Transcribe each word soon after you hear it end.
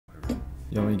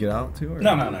You want me to get out too? Or?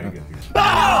 No, you're good.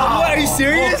 Oh, what, are you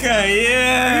serious? Okay,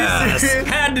 yeah.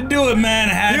 Had to do it, man.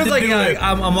 Had to do it.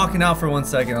 I'm walking out for 1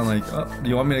 second. I'm like, oh, do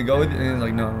you want me to go with you? And he's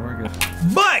like, no, we're good.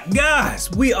 But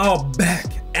guys, we are back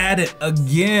at it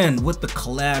again with the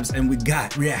collabs, and we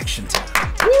got reaction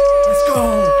time. Woo! Let's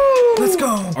go. Let's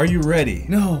go. Are you ready?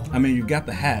 No. I mean, you got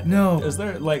the hat. No. Is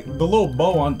there like the little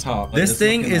bow on top? This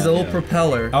thing is a little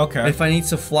propeller. Okay. If I need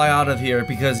to fly out of here,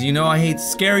 because you know I hate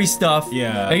scary stuff.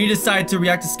 Yeah. And you decide to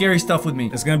react to scary stuff with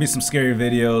me. It's gonna be some scary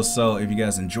videos, so if you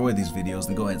guys enjoy these videos,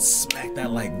 then go ahead and smack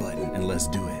that like button and let's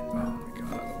do it. Oh my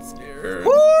god, I'm scared.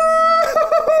 Woo!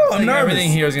 I think everything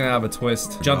here is gonna have a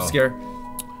twist. Jump scare.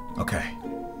 Okay.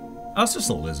 Oh, it's just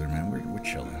a lizard, man. We're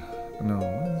chilling. No.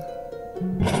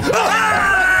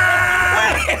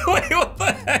 Wait, what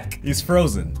the heck? He's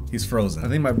frozen. He's frozen. I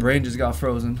think my brain just got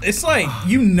frozen. It's like,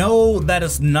 you know that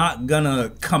it's not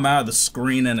gonna come out of the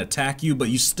screen and attack you, but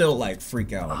you still like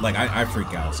freak out. Like I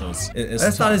freak out, so it's I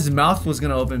just thought his mouth was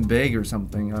gonna open big or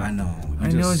something. I know. I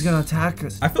know he's gonna attack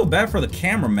us. I feel bad for the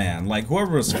cameraman. Like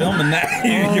whoever was filming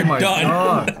that, you're my done.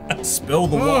 God. Spill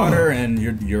the water and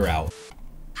you're out.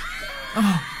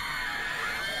 Oh.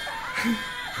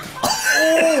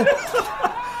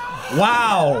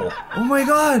 Wow. Oh my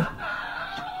god.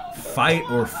 Fight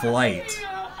or flight.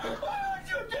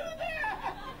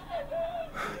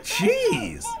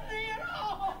 Jeez.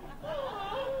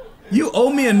 You owe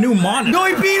me a new monitor. No,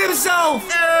 he beat himself.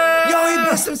 Yo, he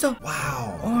pissed himself.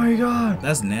 Wow. Oh my god.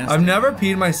 That's nasty. I've never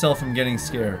peed myself from getting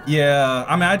scared. Yeah,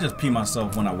 I mean, I just pee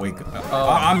myself when I wake up.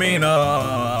 I mean,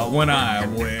 when I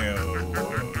will.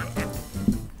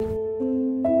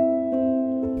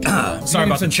 Sorry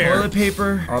about the chair. Toilet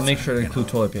paper. I'll make sure to include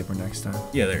toilet paper next time.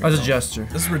 Yeah, there you go. As a gesture.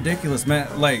 This is ridiculous, man.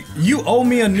 Like, you owe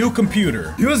me a new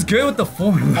computer. He was good with the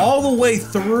formula. All the way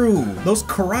through. Those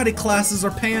karate classes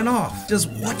are paying off. Just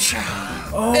watch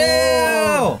out.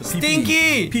 Oh, ew.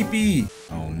 stinky. Pee-pee.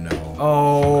 Oh, no.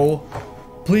 Oh.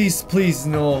 Please, please,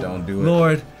 no. Don't do it.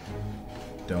 Lord.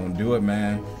 Don't do it,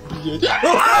 man.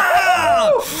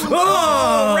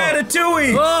 Oh,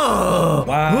 Ratatouille! Oh.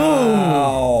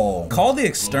 Wow. Ooh. Call the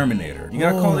exterminator. You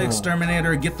gotta call the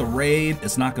exterminator, get the raid.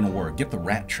 It's not gonna work. Get the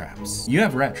rat traps. You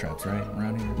have rat traps, right?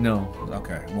 Around here? No.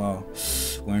 Okay, well,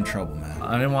 we're in trouble, man.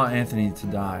 I didn't want Anthony to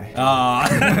die.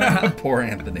 Poor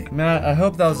Anthony. Matt, I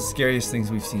hope that was the scariest things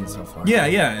we've seen so far.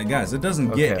 Yeah, guys, it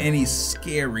doesn't get Okay. any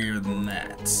scarier than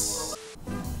that.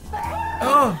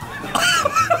 Oh.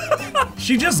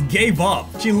 She just gave up.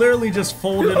 She literally just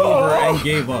folded over and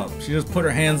gave up. She just put her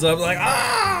hands up like,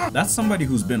 ah! That's somebody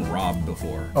who's been robbed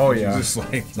before. Oh, yeah. She's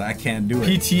just like, I can't do it.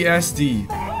 PTSD.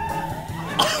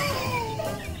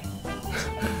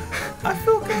 I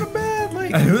feel kind of bad.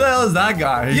 Like, Who the hell is that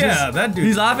guy? That dude.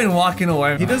 He's laughing, walking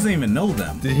away. He doesn't even know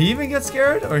them. Did he even get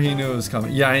scared, or he knew it was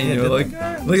coming? Yeah, he knew. Look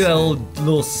at that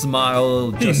little smile,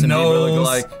 little Justin Bieber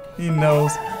lookalike. He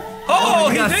knows. Oh,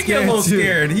 he got did get a little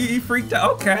scared, scared. He freaked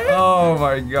out. Okay. Oh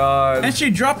my god. And she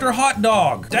dropped her hot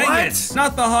dog. Dang What? it.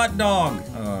 Not the hot dog.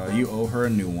 You owe her a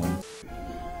new one.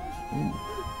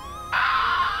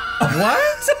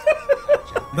 What?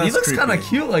 That's He looks creepy. kind of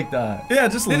cute like that. Yeah,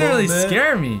 just a Didn't little really bit.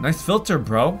 scare me. Nice filter,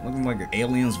 bro. Looking like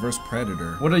Aliens vs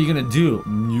Predator. What are you gonna do?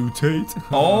 Mutate?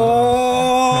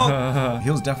 Oh! He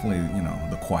was definitely, you know,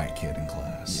 the quiet kid in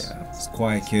class. Yeah. This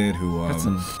quiet kid who Got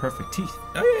some perfect teeth.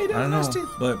 Oh yeah, he does I have nice know. teeth.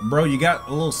 But bro, you got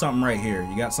a little something right here.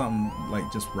 You got something like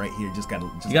just right here.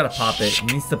 You gotta pop it. He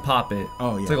needs to pop it.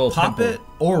 Oh yeah. It's like a little pop pimple. it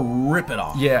or rip it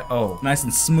off. Yeah. Oh. Nice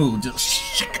and smooth. Just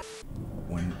shake.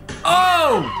 When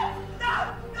Oh!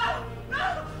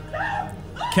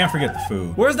 can't forget the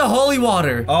food. Where's the holy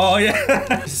water? Oh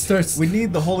yeah. Starts. We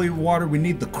need the holy water. We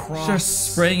need the cross. Starts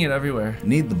spraying it everywhere.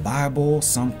 Need the Bible.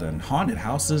 Something. Haunted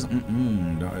houses.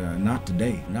 Not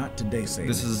today. Not today. Satan.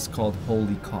 This is called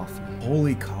holy coffee.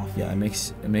 holy coffee. Yeah, it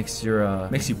makes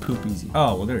you poop easy.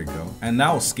 Oh well, there you go. And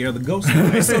that will scare the ghost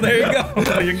away. So there you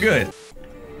go. You're good.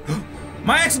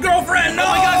 My ex-girlfriend. No! Oh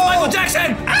my God, it's Michael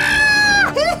Jackson! Ah!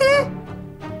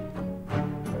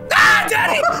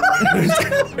 Daddy!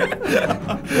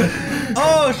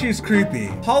 Oh, she's creepy.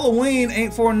 Halloween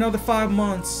ain't for another 5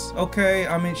 months. Okay,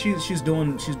 I mean she's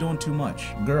doing too much.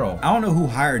 Girl, I don't know who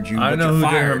hired you. I but know you're who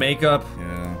fired. did her makeup.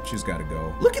 Yeah, she's got to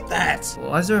go. Look at that.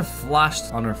 Why is there a flash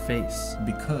on her face?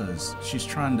 Because she's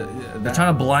trying to. They're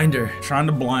trying to blind her. Trying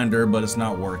to blind her, but it's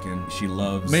not working. She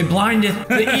loves. May blindeth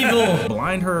the evil.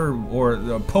 Blind her or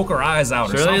poke her eyes out.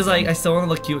 Or Shirley something. is like, I still want to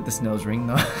look cute with this nose ring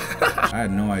though. I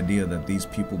had no idea that these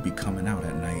people be coming out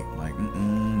at night. Like,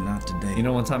 not today. You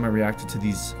know, one time I reacted to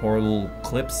these horrible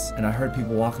clips and I heard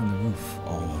people walk on the roof.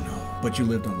 Oh no. But you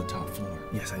lived on the top floor.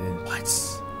 Yes, I did. What?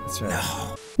 It's That's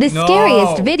right. The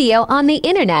scariest video on the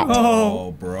internet.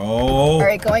 Oh, bro.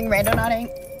 Alright, going randonauting,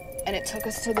 and it took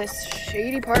us to this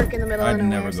shady park in the middle of I'd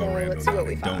nowhere, never so go let's see what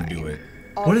we randonauting. find. Don't do it.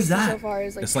 All What we is see that? So far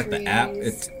is, like, It's like the trees, app.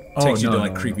 It takes you to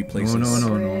like creepy places. No.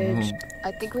 bridge.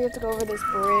 I think we have to go over this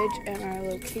bridge, and our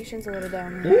location's a little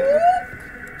down there.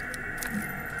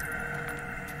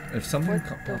 If someone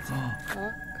What the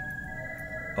fuck?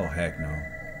 Oh, heck no.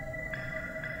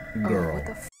 Oh, Girl. what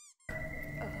the f?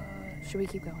 Should we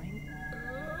keep going?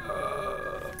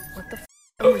 What the f?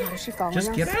 Oh my god, is she following us?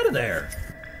 Just get out of there.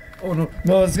 Oh no,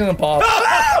 it's gonna pop.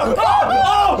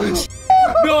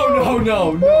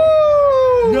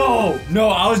 No,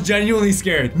 I was genuinely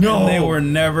scared. No. And they were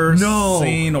never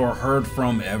seen or heard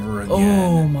from ever again.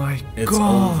 Oh my It's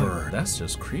god. over. That's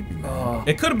just creepy, man.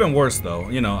 It could have been worse though.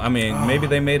 You know, I mean, maybe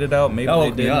they made it out, maybe That they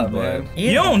woke me didn't. up, But man.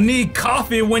 you don't need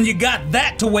coffee when you got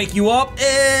that to wake you up.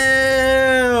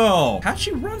 Ew. How'd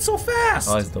she run so fast?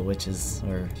 Oh, it's the witches.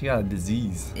 Or she got a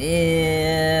disease.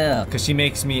 Yeah. Cause she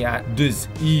makes me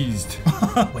diseased.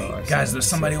 Wait, guys, there's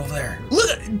somebody over there.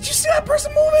 Look, did you see that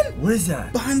person moving? What is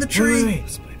that? Behind the tree. Wait.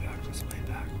 Let's play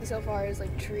back. So far is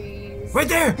like trees. Right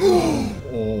there. Oh.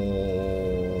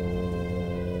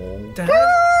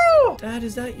 Dad,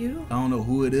 is that you? I don't know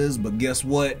who it is, but guess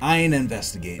what? I ain't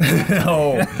investigating.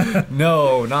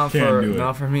 No, not Can't do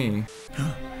it. for me.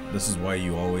 This is why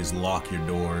you always lock your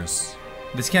doors.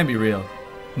 This can't be real.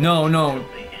 No. No!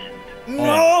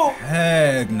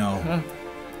 Heck no.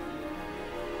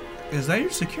 Is that your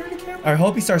security camera? I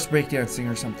hope he starts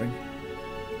breakdancing or something.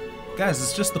 Guys,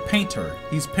 it's just the painter.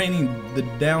 He's painting the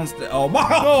downstairs. Oh,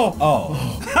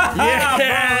 oh. Yeah, bro,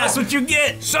 that's what you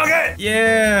get. Suck it.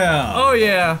 Yeah. Oh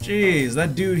yeah. Jeez,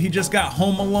 that dude, he just got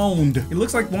home alone. He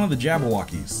looks like one of the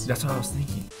Jabberwockies. That's what I was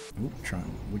thinking. Oop, trying.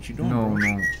 What you doing? No.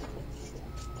 bro?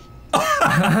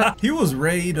 He was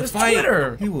ready to fight.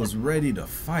 Twitter. He was ready to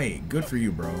fight. Good for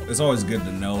you, bro. It's always good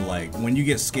to know, like, when you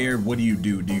get scared, what do you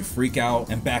do? Do you freak out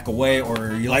and back away, or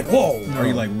are you like, whoa? No. Are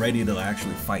you like ready to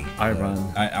actually fight? I run.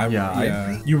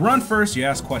 Yeah. You run first. You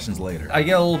ask questions later. I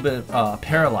get a little bit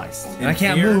paralyzed, and I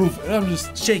can't fear? move. And I'm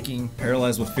just shaking.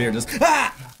 Paralyzed with fear, just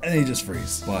ah, and then you just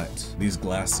freeze. But these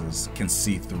glasses can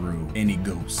see through any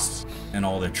ghosts and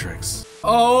all their tricks.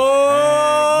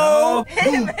 Oh!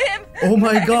 Him! Oh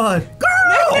my god!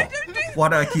 Girl! Why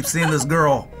do I keep seeing this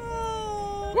girl?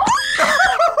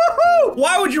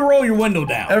 Why would you roll your window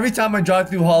down? Every time I drive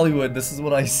through Hollywood, this is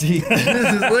what I see.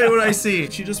 This is literally what I see.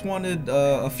 She just wanted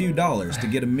a few dollars to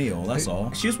get a meal, that's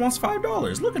all. She just wants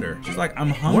 $5. Look at her. She's like,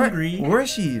 I'm hungry. Where is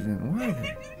she even? Where are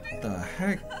they? What the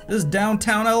heck? This is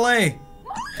downtown LA.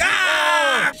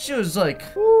 Ah! She was like,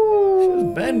 she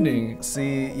was bending.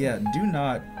 See, yeah, do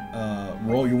not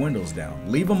roll your windows down.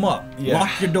 Leave them up. Yeah.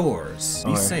 Lock your doors.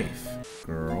 Be Alright. safe,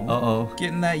 girl. Uh-oh.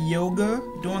 Getting that yoga,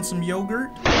 doing some yogurt.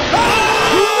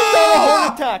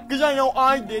 Attack, cause I know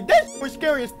I did. That's was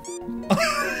scary as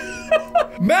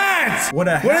Matt! What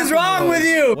is wrong with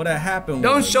you? What happened?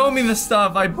 Don't was- show me the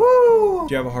stuff. Did you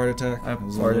have a heart attack? I It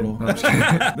was a farted. little- No, I'm just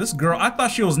kidding. This girl, I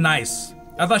thought she was nice.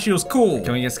 I thought she was cool.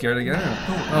 Can we get scared again?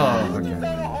 Oh,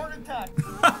 okay. heart attack.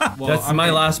 Well, That's I my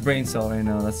mean, last brain cell right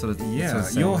now. That's what it's Yeah, that's what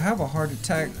it's you'll saying. have a heart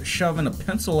attack shoving a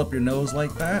pencil up your nose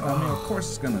like that. I mean, of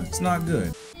course it's not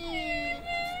good.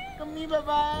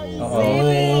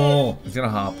 Oh, It's gonna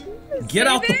hop. get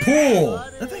out the pool.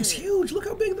 That thing's huge. Look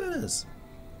how big that is.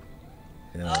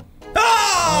 Yeah.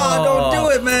 Ah, don't do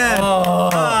it, man.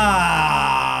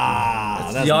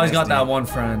 Ah, that's You always got nasty. that one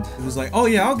friend. It was like, oh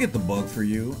yeah, I'll get the bug for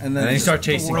you, and then And they just start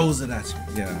chasing throws it at you.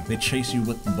 Yeah, they chase you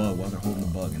with the bug while they're holding the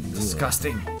bug, and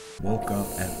Disgusting. woke up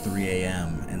at 3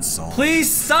 a.m. and saw.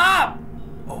 Please stop!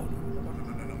 Oh,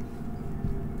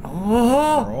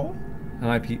 Oh! girl, I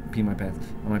might pee my pants.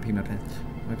 I might pee my pants.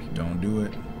 I might pee. don't do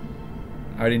it.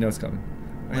 I already know it's coming.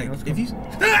 I already Like know it's if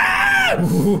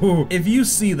coming. you, if you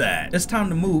see that, it's time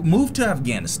to move. Move to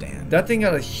Afghanistan. That thing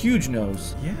got a huge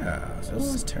nose. Yeah, that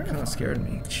was terrifying. Kind of scared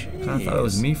me. Jeez. I thought it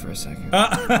was me for a second.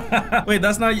 Wait,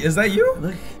 that's not. Is that you?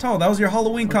 Look. Tall, that was your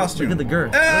Halloween costume. Look at the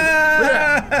girth.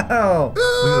 Ow!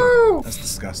 Look That's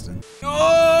disgusting.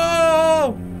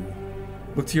 Oh!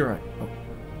 Look to your right. Oh,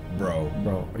 Bro.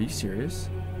 bro, are you serious?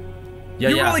 Yeah,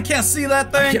 You yeah. really can't see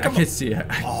that thing? I Come can't see it.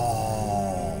 on.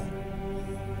 Oh.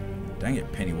 Dang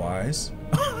it, Pennywise.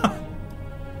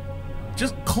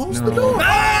 Just close the No. door.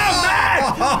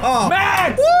 Ah,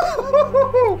 Matt!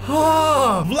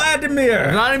 Oh,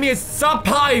 Vladimir! Vladimir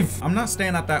Sapive! I'm not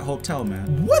staying at that hotel,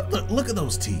 man. What the? Look at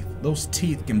those teeth. Those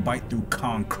teeth can bite through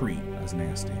concrete. That's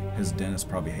nasty. His dentist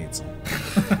probably hates him.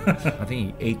 I think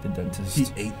he ate the dentist. He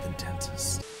ate the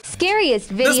dentist. Scariest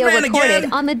video man recorded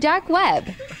again? on the dark web.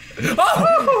 His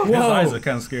eyes are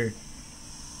kind of scary.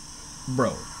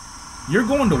 Bro, You're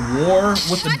going to war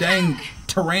with the dang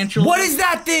tarantula? What is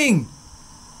that thing?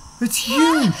 It's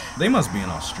huge. They must be in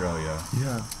Australia.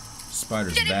 Yeah.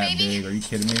 Spiders that big? Are you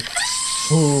kidding me?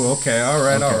 Ooh, okay, all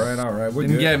right. We're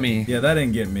Didn't good. get me. Yeah, that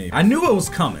didn't get me. I knew it was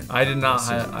coming. I did not.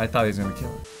 I thought he was gonna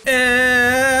kill it.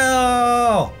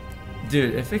 Ew!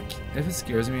 Dude, if it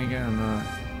scares me again, I'm not.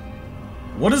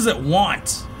 What does it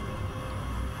want?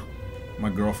 My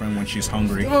girlfriend when she's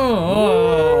hungry.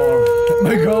 Oh,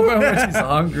 my girlfriend when she's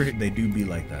hungry. They do be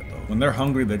like that though. When they're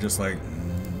hungry, they're just like,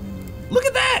 look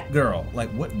at that girl. Like,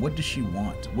 what does she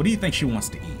want? What do you think she wants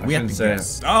to eat? We have to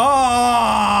guess.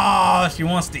 Oh, she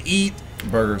wants to eat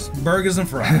burgers and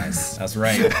fries. That's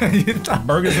right.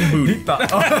 Burgers and booty.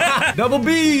 Double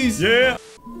B's. Yeah.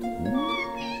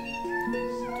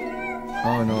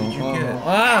 Oh no. What did you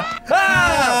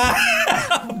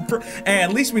get? Hey,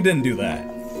 at least we didn't do that.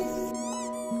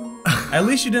 At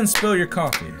least you didn't spill your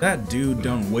coffee. That dude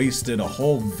done wasted a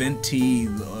whole venti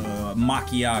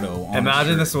macchiato on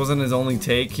Imagine this wasn't his only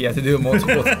take. He had to do it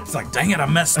multiple times. It's like, dang it, I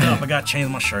messed up. I gotta change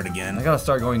my shirt again. I gotta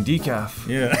start going decaf.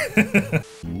 Yeah.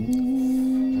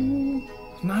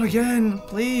 Not again,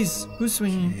 please. Who's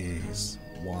swinging? Jeez.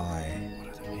 Why? What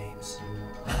are the names?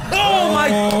 Oh my!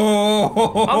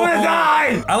 I'm gonna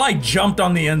die! I like jumped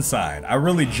on the inside. I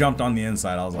really jumped on the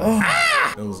inside. I was like,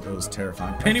 ah! It was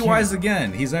terrifying. Pennywise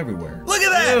again. He's everywhere. Look at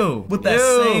that! Ew. With that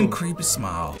Ew. same creepy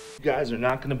smile. You guys are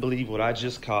not gonna believe what I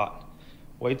just caught.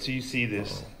 Wait till you see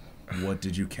this. What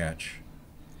did you catch?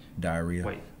 Diarrhea.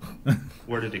 Wait,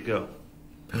 where did it go?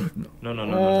 No.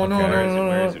 Oh, no, Where is no, it?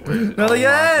 Where is it? Where is it? Not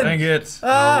again! Dang it.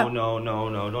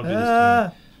 No, don't do this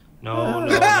to me. No, don't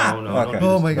do Okay. this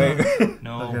Oh my to me. god.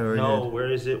 No, Okay, we're no, good.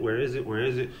 where is it? Where is it? Where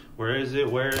is it? Where is it?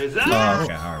 Where is it? Oh, Ah!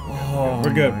 okay, all right,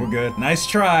 we're good. We're good. Nice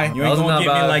try. You ain't wasn't gonna that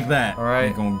get me bad. like that. All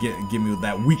right. You ain't gonna get me with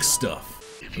that weak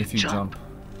stuff. If you jump.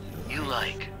 You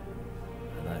like.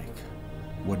 Like.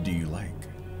 What do you like?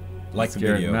 Like the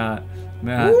Scared. video.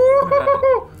 Matt.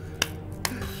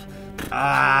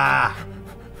 Ah!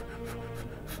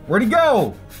 Where'd he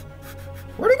go?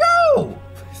 Where'd he go?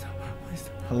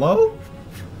 Hello?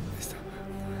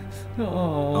 No.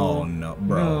 Oh no,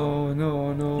 bro.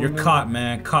 No. You're caught,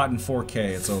 man. Caught in 4K.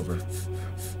 It's over.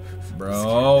 Bro.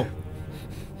 Oh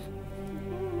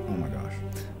my gosh.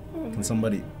 Can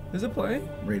somebody Is it playing?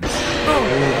 rate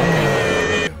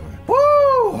it? Woo!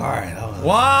 Alright.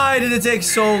 Why did it take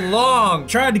so long?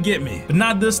 Tried to get me, but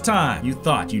not this time. You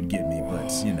thought you'd get me,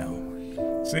 but you know.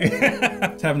 See?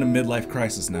 It's having a midlife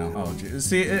crisis now. Oh,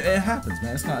 see, it happens,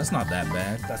 man. It's not that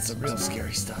bad. That's the real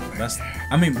scary stuff. That's,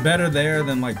 I mean, better there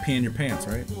than like peeing your pants,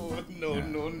 right? No.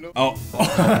 Oh.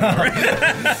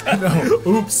 No.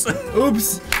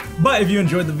 Oops. But if you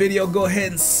enjoyed the video, go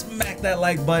ahead and smack that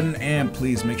like button, and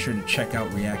please make sure to check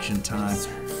out Reaction Time.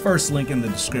 First link in the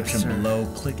description below.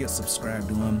 Click it, subscribe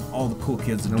to him. All the cool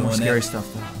kids are doing it. No more scary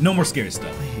stuff though. No more scary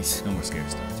stuff. Please. No more scary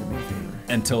stuff. Do me a favor.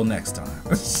 Until next time.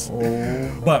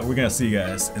 But we're gonna see you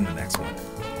guys in the next one.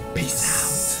 Peace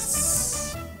out.